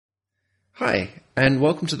Hi, and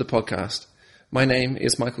welcome to the podcast. My name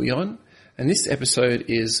is Michael Yon, and this episode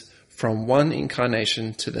is From One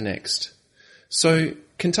Incarnation to the Next. So,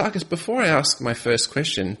 Kuntarkis, before I ask my first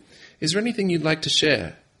question, is there anything you'd like to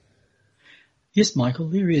share? Yes, Michael,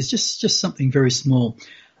 there is. Just something very small.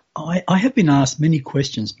 I have been asked many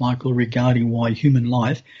questions, Michael, regarding why human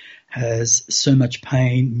life has so much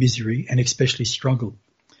pain, misery, and especially struggle.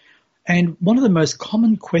 And one of the most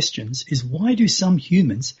common questions is, why do some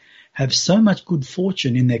humans have so much good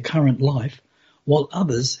fortune in their current life while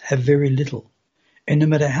others have very little? And no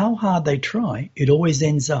matter how hard they try, it always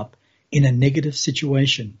ends up in a negative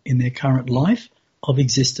situation in their current life of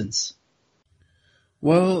existence.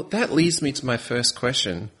 Well, that leads me to my first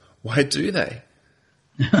question. Why do they?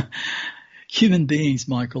 Human beings,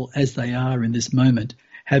 Michael, as they are in this moment,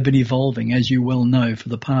 have been evolving, as you well know, for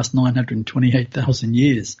the past 928,000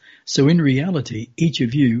 years. So in reality, each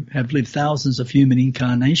of you have lived thousands of human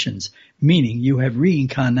incarnations, meaning you have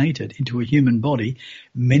reincarnated into a human body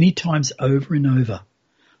many times over and over.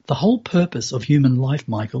 The whole purpose of human life,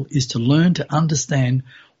 Michael, is to learn to understand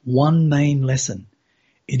one main lesson.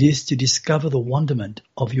 It is to discover the wonderment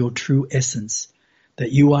of your true essence,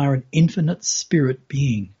 that you are an infinite spirit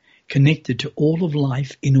being, connected to all of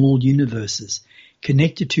life in all universes,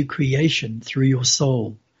 connected to creation through your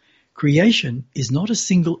soul. Creation is not a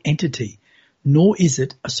single entity, nor is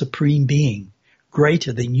it a supreme being,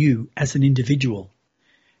 greater than you as an individual.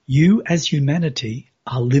 You as humanity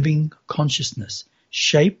are living consciousness,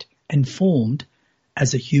 shaped and formed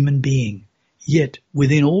as a human being. Yet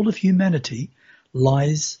within all of humanity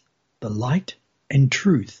lies the light and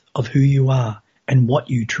truth of who you are and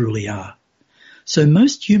what you truly are. So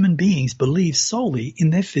most human beings believe solely in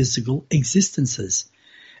their physical existences.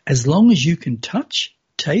 As long as you can touch,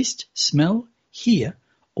 taste, smell, hear,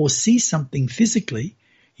 or see something physically,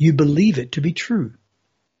 you believe it to be true.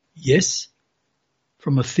 Yes,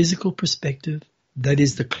 from a physical perspective, that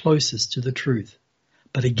is the closest to the truth.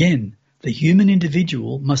 But again, the human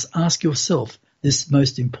individual must ask yourself this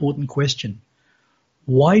most important question.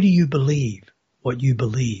 Why do you believe what you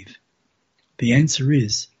believe? The answer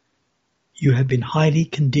is, you have been highly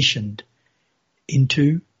conditioned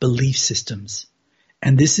into belief systems.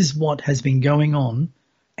 And this is what has been going on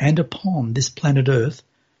and upon this planet Earth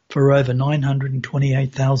for over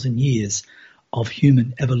 928,000 years of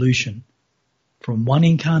human evolution, from one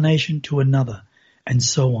incarnation to another, and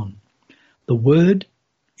so on. The word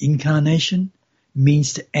incarnation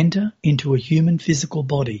means to enter into a human physical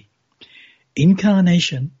body.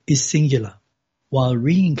 Incarnation is singular, while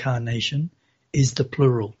reincarnation is the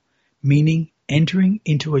plural, meaning entering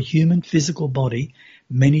into a human physical body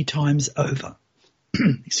many times over.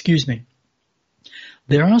 Excuse me.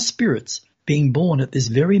 There are spirits being born at this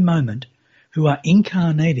very moment who are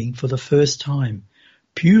incarnating for the first time,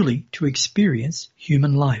 purely to experience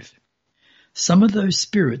human life. Some of those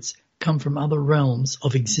spirits come from other realms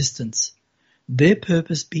of existence, their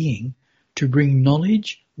purpose being to bring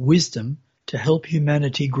knowledge, wisdom, to help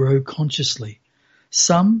humanity grow consciously.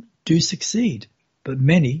 Some do succeed, but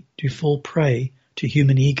many do fall prey to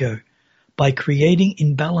human ego by creating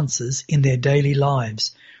imbalances in their daily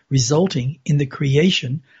lives, resulting in the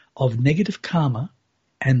creation of negative karma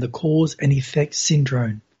and the cause and effect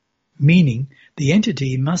syndrome, meaning the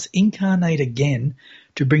entity must incarnate again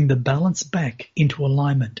to bring the balance back into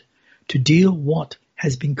alignment, to deal what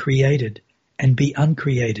has been created and be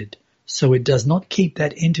uncreated, so it does not keep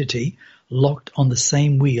that entity locked on the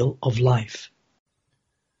same wheel of life.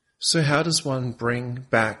 So how does one bring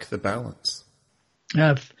back the balance?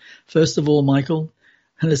 First of all, Michael,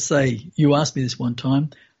 let's say you asked me this one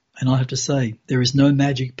time, and I have to say there is no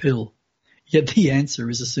magic pill. Yet the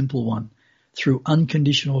answer is a simple one, through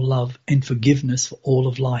unconditional love and forgiveness for all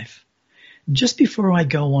of life. Just before I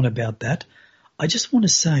go on about that, I just want to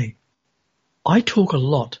say, I talk a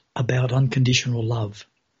lot about unconditional love.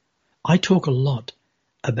 I talk a lot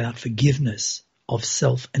about forgiveness of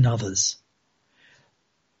self and others.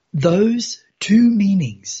 Those two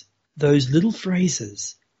meanings, those little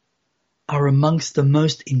phrases, are amongst the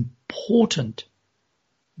most important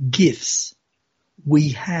gifts we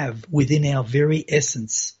have within our very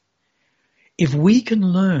essence. If we can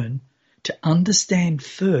learn to understand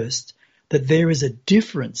first that there is a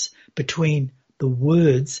difference between the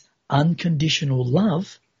words unconditional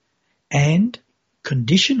love and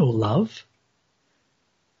conditional love,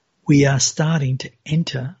 we are starting to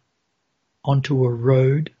enter onto a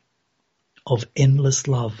road of endless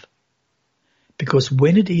love. Because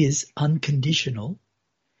when it is unconditional,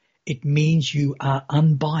 it means you are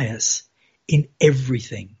unbiased in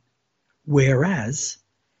everything. Whereas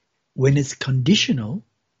when it's conditional,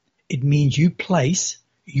 it means you place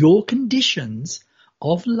your conditions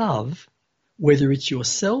of love, whether it's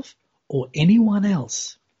yourself or anyone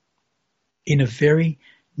else, in a very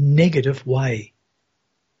negative way.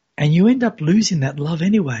 And you end up losing that love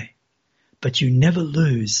anyway, but you never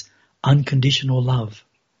lose unconditional love.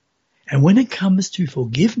 And when it comes to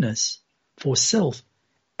forgiveness for self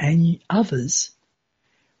and others,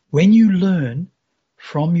 when you learn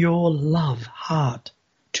from your love heart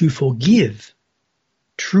to forgive,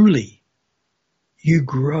 truly, you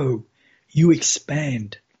grow, you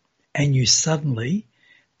expand, and you suddenly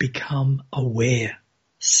become aware,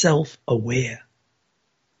 self-aware.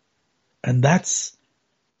 And that's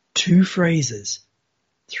two phrases: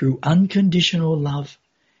 through unconditional love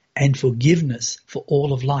and forgiveness for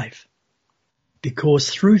all of life. Because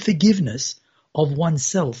through forgiveness of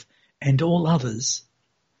oneself and all others,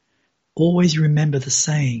 always remember the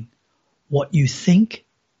saying, what you think,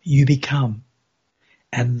 you become.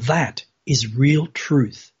 And that is real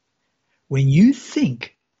truth. When you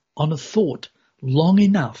think on a thought long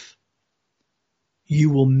enough, you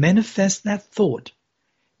will manifest that thought,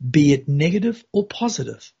 be it negative or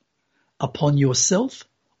positive, upon yourself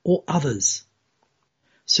or others.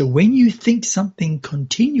 So when you think something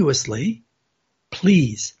continuously,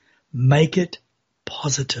 please make it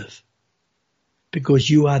positive, because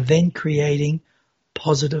you are then creating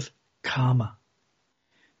positive karma.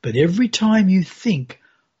 But every time you think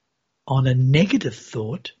on a negative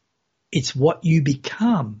thought, it's what you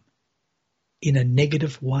become in a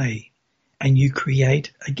negative way, and you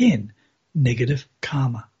create, again, negative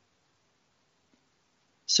karma.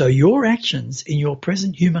 So your actions in your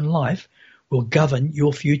present human life will govern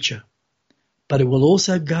your future, but it will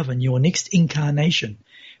also govern your next incarnation,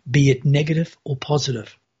 be it negative or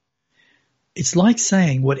positive. It's like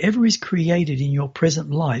saying whatever is created in your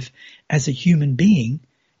present life as a human being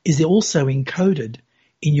is also encoded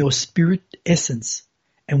in your spirit essence.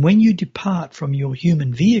 And when you depart from your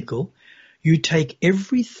human vehicle, you take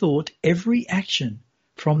every thought, every action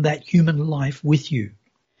from that human life with you.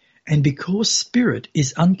 And because spirit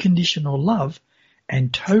is unconditional love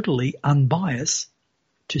and totally unbiased,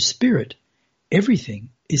 to spirit, everything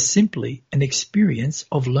is simply an experience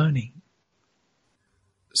of learning.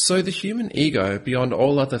 So the human ego, beyond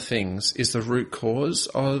all other things, is the root cause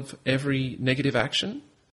of every negative action?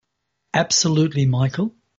 Absolutely,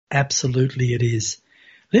 Michael. Absolutely it is.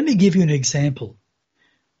 Let me give you an example.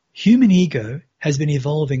 Human ego has been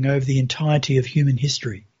evolving over the entirety of human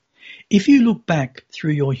history. If you look back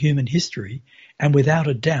through your human history, and without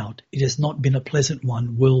a doubt it has not been a pleasant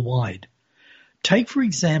one worldwide. Take, for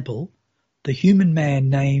example, the human man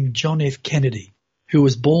named John F. Kennedy, who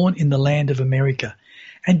was born in the land of America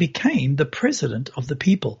and became the president of the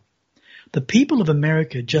people. The people of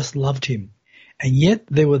America just loved him, and yet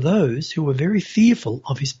there were those who were very fearful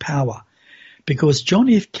of his power, because John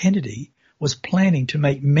F. Kennedy was planning to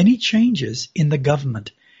make many changes in the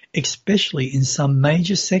government, especially in some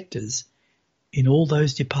major sectors in all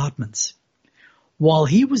those departments. While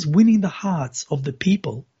he was winning the hearts of the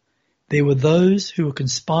people, there were those who were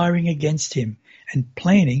conspiring against him and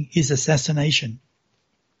planning his assassination.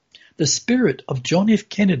 The spirit of John F.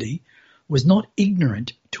 Kennedy was not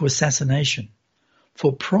ignorant to assassination,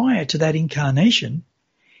 for prior to that incarnation,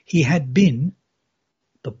 he had been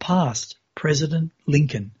the past President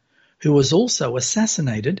Lincoln, who was also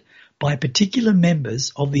assassinated by particular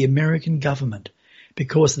members of the American government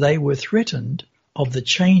because they were threatened of the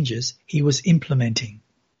changes he was implementing.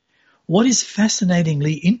 What is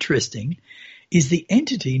fascinatingly interesting is the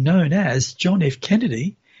entity known as John F.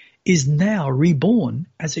 Kennedy is now reborn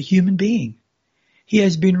as a human being. He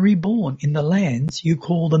has been reborn in the lands you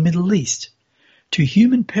call the Middle East, to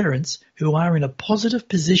human parents who are in a positive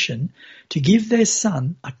position to give their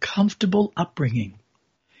son a comfortable upbringing.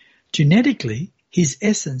 Genetically, his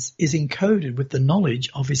essence is encoded with the knowledge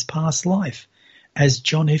of his past life as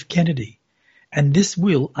John F. Kennedy, and this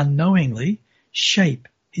will unknowingly shape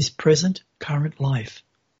his present current life.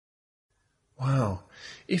 Wow.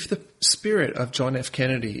 If the spirit of John F.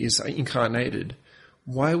 Kennedy is incarnated,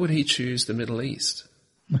 why would he choose the Middle East?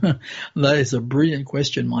 That is a brilliant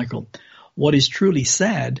question, Michael. What is truly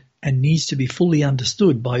sad and needs to be fully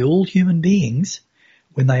understood by all human beings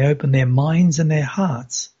when they open their minds and their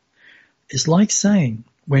hearts is like saying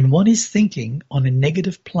when one is thinking on a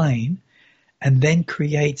negative plane and then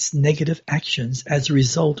creates negative actions as a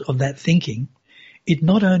result of that thinking, it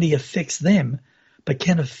not only affects them but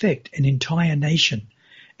can affect an entire nation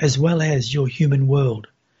as well as your human world,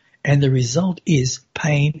 and the result is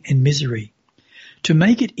pain and misery. To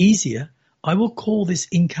make it easier, I will call this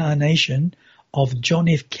incarnation of John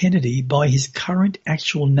F. Kennedy by his current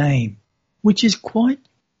actual name, which is quite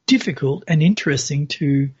difficult and interesting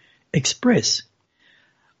to express.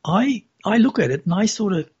 I look at it and I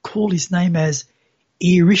sort of call his name as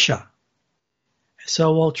Irisha.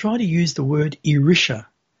 So I'll try to use the word Irisha.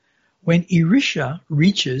 When Irisha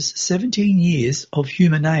reaches 17 years of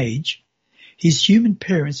human age, his human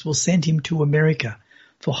parents will send him to America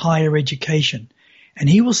for higher education, and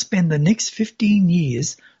he will spend the next 15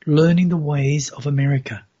 years learning the ways of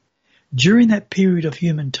America. During that period of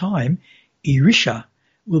human time, Irisha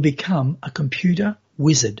will become a computer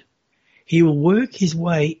wizard. He will work his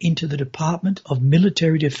way into the Department of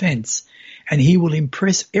Military Defense, and he will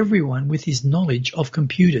impress everyone with his knowledge of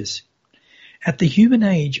computers. At the human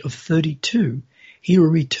age of 32, he will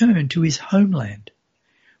return to his homeland.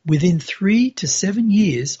 Within 3 to 7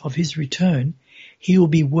 years of his return, he will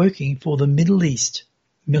be working for the Middle East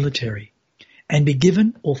military and be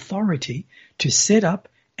given authority to set up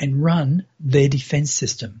and run their defense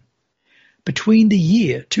system. Between the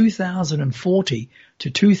year 2040 to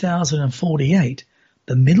 2048,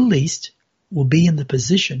 the Middle East will be in the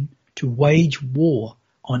position to wage war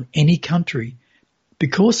on any country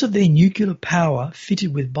because of their nuclear power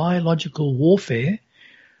fitted with biological warfare,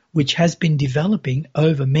 which has been developing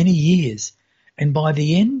over many years, and by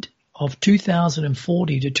the end of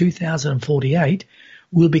 2040 to 2048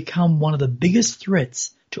 will become one of the biggest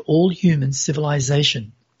threats to all human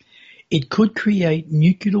civilization. It could create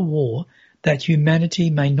nuclear war that humanity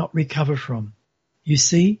may not recover from. You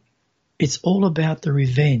see, it's all about the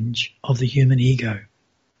revenge of the human ego,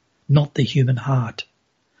 not the human heart.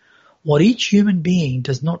 What each human being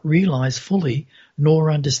does not realize fully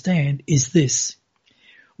nor understand is this.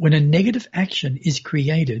 When a negative action is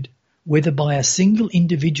created, whether by a single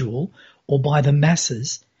individual or by the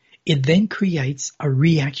masses, it then creates a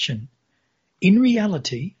reaction. In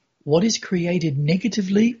reality, what is created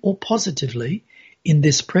negatively or positively in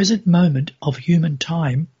this present moment of human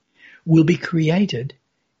time will be created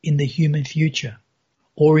in the human future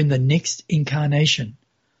or in the next incarnation.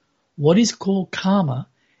 What is called karma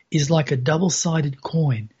is like a double-sided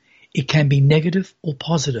coin. It can be negative or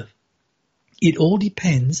positive. It all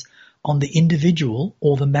depends on the individual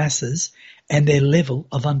or the masses and their level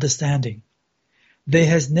of understanding. There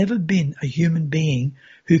has never been a human being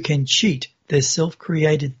who can cheat their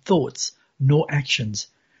self-created thoughts nor actions,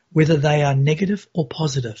 whether they are negative or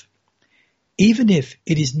positive. Even if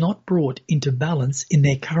it is not brought into balance in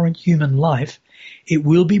their current human life, it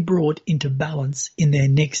will be brought into balance in their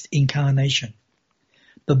next incarnation.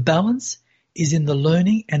 The balance is in the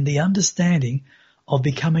learning and the understanding of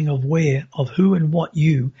becoming aware of who and what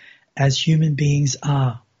you as human beings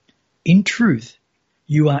are. In truth,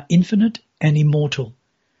 you are infinite and immortal.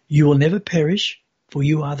 You will never perish, for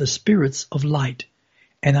you are the spirits of light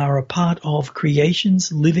and are a part of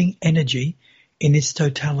creation's living energy in its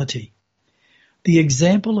totality. The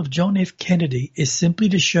example of John F. Kennedy is simply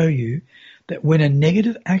to show you that when a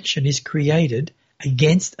negative action is created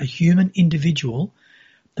against a human individual,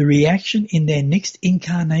 the reaction in their next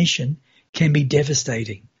incarnation can be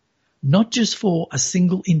devastating, not just for a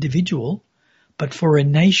single individual, but for a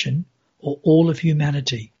nation or all of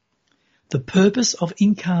humanity. The purpose of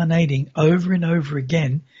incarnating over and over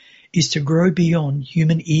again is to grow beyond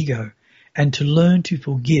human ego and to learn to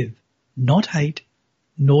forgive, not hate,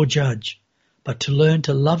 nor judge, but to learn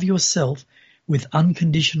to love yourself with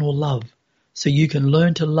unconditional love so you can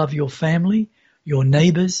learn to love your family, your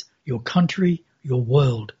neighbors, your country, your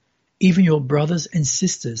world, even your brothers and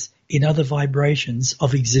sisters in other vibrations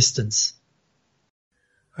of existence.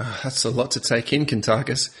 That's a lot to take in,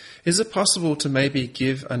 Kuntarkis. Is it possible to maybe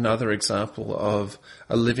give another example of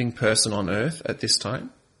a living person on Earth at this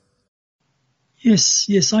time?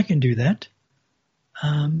 Yes, I can do that.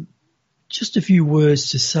 Just a few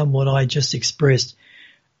words to sum what I just expressed.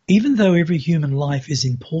 Even though every human life is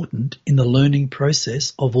important in the learning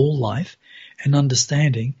process of all life and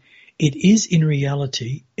understanding, it is in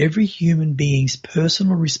reality every human being's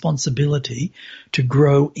personal responsibility to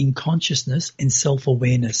grow in consciousness and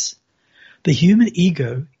self-awareness. The human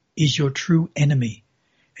ego is your true enemy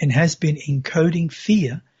and has been encoding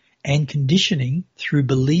fear and conditioning through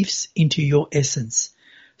beliefs into your essence,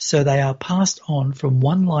 so they are passed on from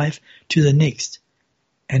one life to the next,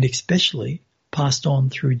 and especially passed on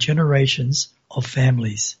through generations of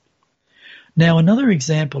families. Now, another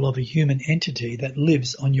example of a human entity that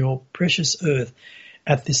lives on your precious earth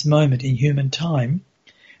at this moment in human time,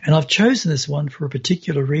 and I've chosen this one for a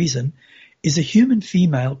particular reason, is a human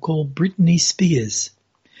female called Britney Spears.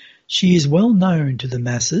 She is well known to the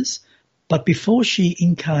masses, but before she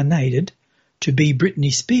incarnated to be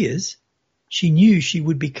Britney Spears, she knew she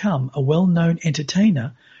would become a well-known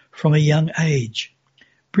entertainer from a young age.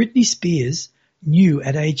 Britney Spears knew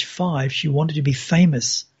at age 5 she wanted to be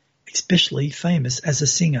famous, especially famous as a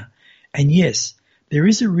singer. And yes, there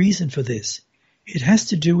is a reason for this. It has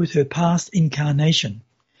to do with her past incarnation.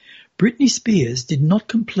 Britney Spears did not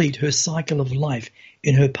complete her cycle of life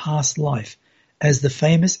in her past life as the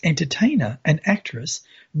famous entertainer and actress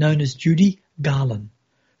known as Judy Garland,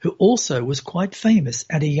 who also was quite famous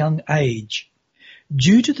at a young age.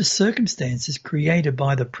 Due to the circumstances created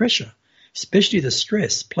by the pressure, especially the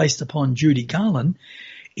stress placed upon Judy Garland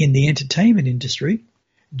in the entertainment industry,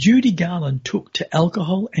 Judy Garland took to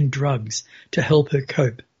alcohol and drugs to help her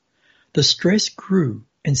cope. The stress grew,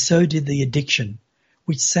 and so did the addiction,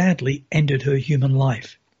 which sadly ended her human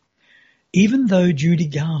life. Even though Judy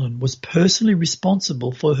Garland was personally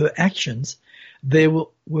responsible for her actions, there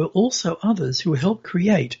were also others who helped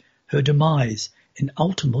create her demise and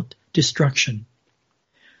ultimate destruction.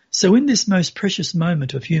 So in this most precious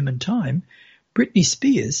moment of human time, Britney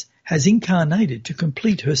Spears has incarnated to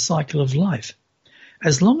complete her cycle of life.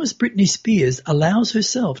 As long as Britney Spears allows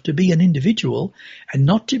herself to be an individual and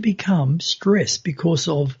not to become stressed because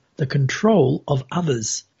of the control of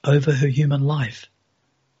others over her human life,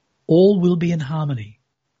 all will be in harmony.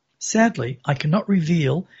 Sadly, I cannot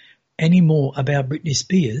reveal any more about Britney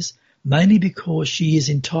Spears, mainly because she is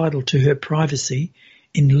entitled to her privacy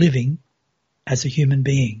in living as a human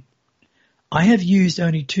being. I have used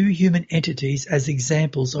only 2 human entities as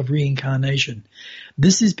examples of reincarnation.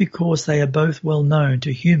 This is because they are both well known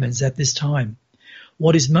to humans at this time.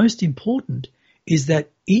 What is most important is that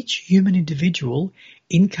each human individual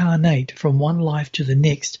incarnate from one life to the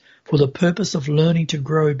next for the purpose of learning to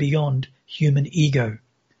grow beyond human ego.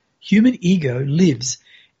 Human ego lives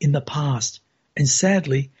in the past and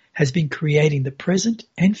sadly has been creating the present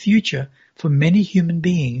and future for many human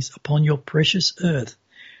beings upon your precious earth.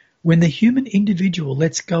 When the human individual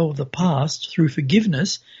lets go of the past through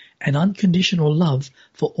forgiveness and unconditional love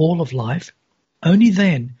for all of life, only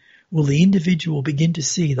then will the individual begin to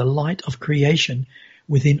see the light of creation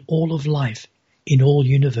within all of life, in all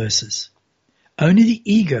universes. Only the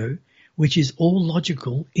ego, which is all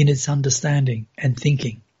logical in its understanding and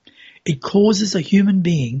thinking, it causes a human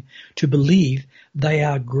being to believe they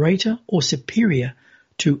are greater or superior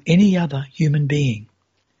to any other human being.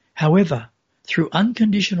 However, through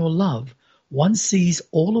unconditional love, one sees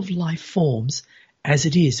all of life forms as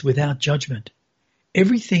it is without judgment.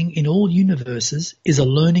 Everything in all universes is a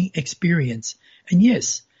learning experience. And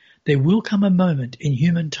yes, there will come a moment in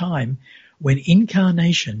human time when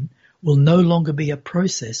incarnation will no longer be a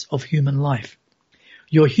process of human life.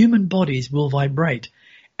 Your human bodies will vibrate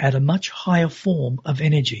at a much higher form of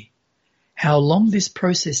energy. How long this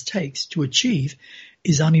process takes to achieve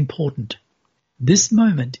is unimportant. This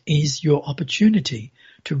moment is your opportunity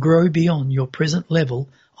to grow beyond your present level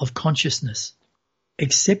of consciousness.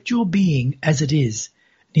 Accept your being as it is,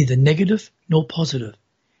 neither negative nor positive.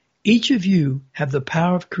 Each of you have the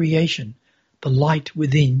power of creation, the light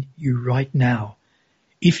within you right now.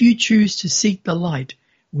 If you choose to seek the light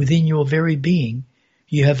within your very being,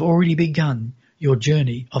 you have already begun your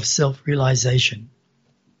journey of self-realization.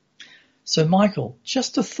 So, Michael,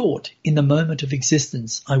 just a thought in the moment of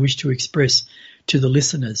existence I wish to express to the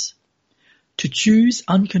listeners. To choose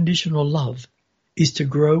unconditional love is to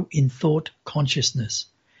grow in thought consciousness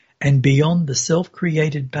and beyond the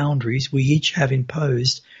self-created boundaries we each have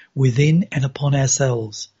imposed within and upon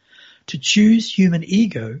ourselves. To choose human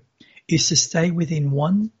ego is to stay within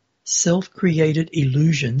one self-created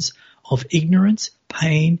illusions of ignorance,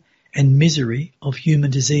 pain, and misery of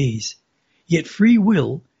human disease. Yet free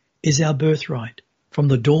will is our birthright from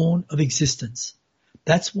the dawn of existence.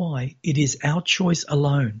 That's why it is our choice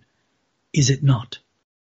alone, is it not?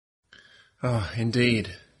 Oh,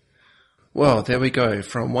 indeed. Well, there we go,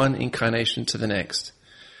 from one incarnation to the next.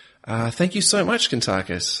 Thank you so much,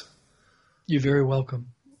 Kuntarkis. You're very welcome.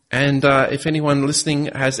 And if anyone listening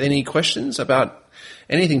has any questions about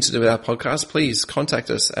anything to do with our podcast, please contact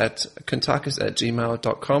us at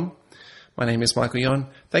kuntarkis@gmail.com. My name is Michael Yon.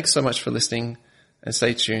 Thanks so much for listening, and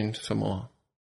stay tuned for more.